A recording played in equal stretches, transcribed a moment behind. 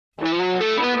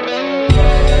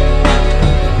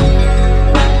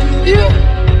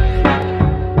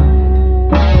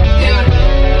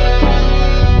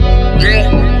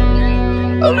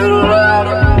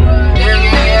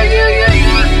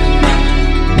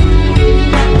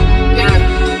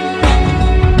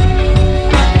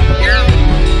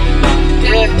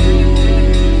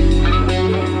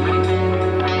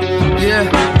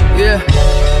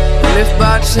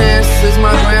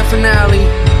finale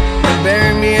and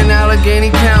bury me in Allegheny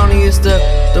County. It's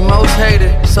the most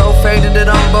hated, so faded that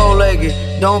I'm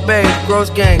bow-legged. Don't bathe, gross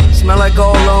gang, smell like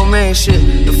old low main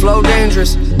shit. The flow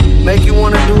dangerous, make you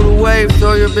wanna do the wave.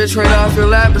 Throw your bitch right off your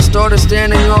lap and start a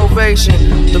standing ovation.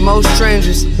 The most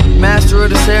strangest, master of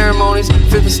the ceremonies.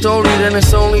 Fifth a story, then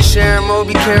it's only Sharon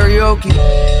Moby karaoke.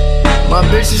 My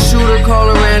bitch a shooter,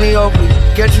 call her Annie Oakley.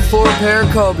 Get you for a pair of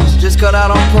Kobe's, just got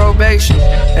out on probation.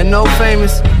 And no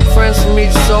famous friends for me,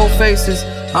 just old faces.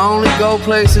 I only go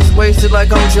places, wasted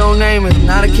like I'm Joe Namath.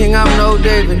 Not a king, I'm no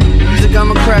David. Music,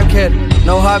 I'm a crackhead.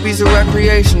 No hobbies or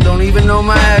recreation, don't even know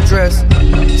my address.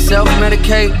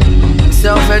 Self-medicate,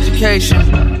 self-education.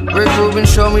 Rick Rubin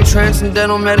showed me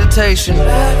transcendental meditation.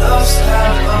 Let us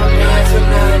have a grand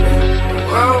finale. The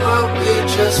world will be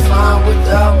just fine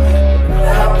without me.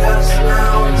 Now got us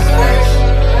now in space.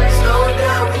 Slowing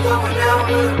down, we going out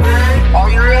with a bang. Are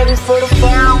you ready for the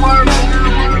fireworks?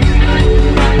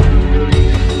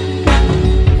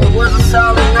 It was a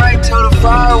solid night till the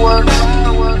fireworks.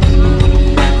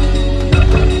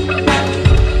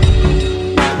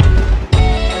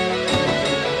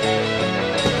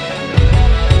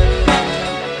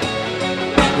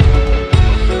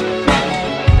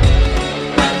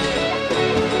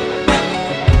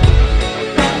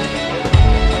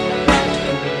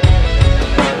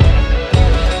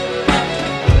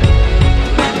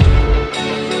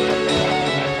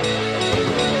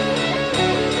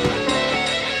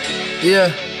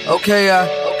 Yeah, okay,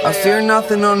 I fear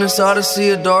nothing on this odyssey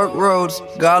of dark roads.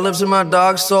 God lives in my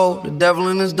dog's soul, the devil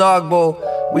in his dog bowl.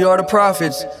 We are the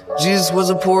prophets. Jesus was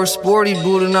a poor sporty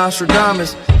Buddha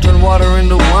Nostradamus. Turned water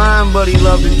into wine, but he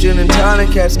loved a gin and tonic.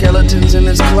 Had skeletons in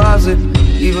his closet.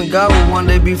 Even God will one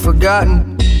day be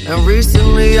forgotten. And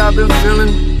recently I've been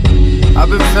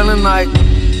feeling like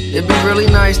it'd be really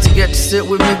nice to get to sit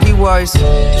with Mickey Weiss.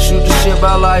 Shoot the shit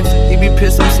about life, he be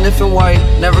pissed I'm sniffing white.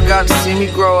 Never got to see me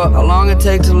grow up, how long it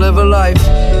take to live a life.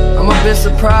 I'm a bit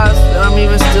surprised that I'm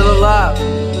even still alive.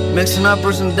 Mixing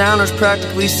uppers and downers,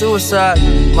 practically suicide.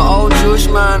 My old Jewish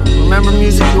mind, remember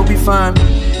music, you'll be fine.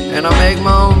 And I make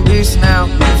my own beats now,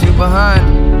 if you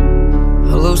behind.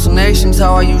 Hallucinations,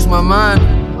 how I use my mind.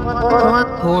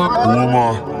 Who am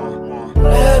I?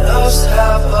 Let us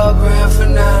have a grand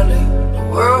finale.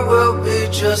 The world will be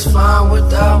just fine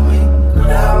without me.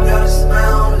 Now got a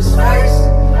smile on his face.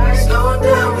 Slowing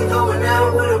down, we going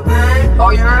out with a bang.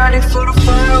 Are you ready for the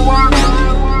fireworks?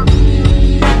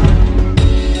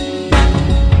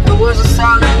 It was a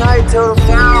solid night till the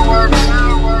fireworks.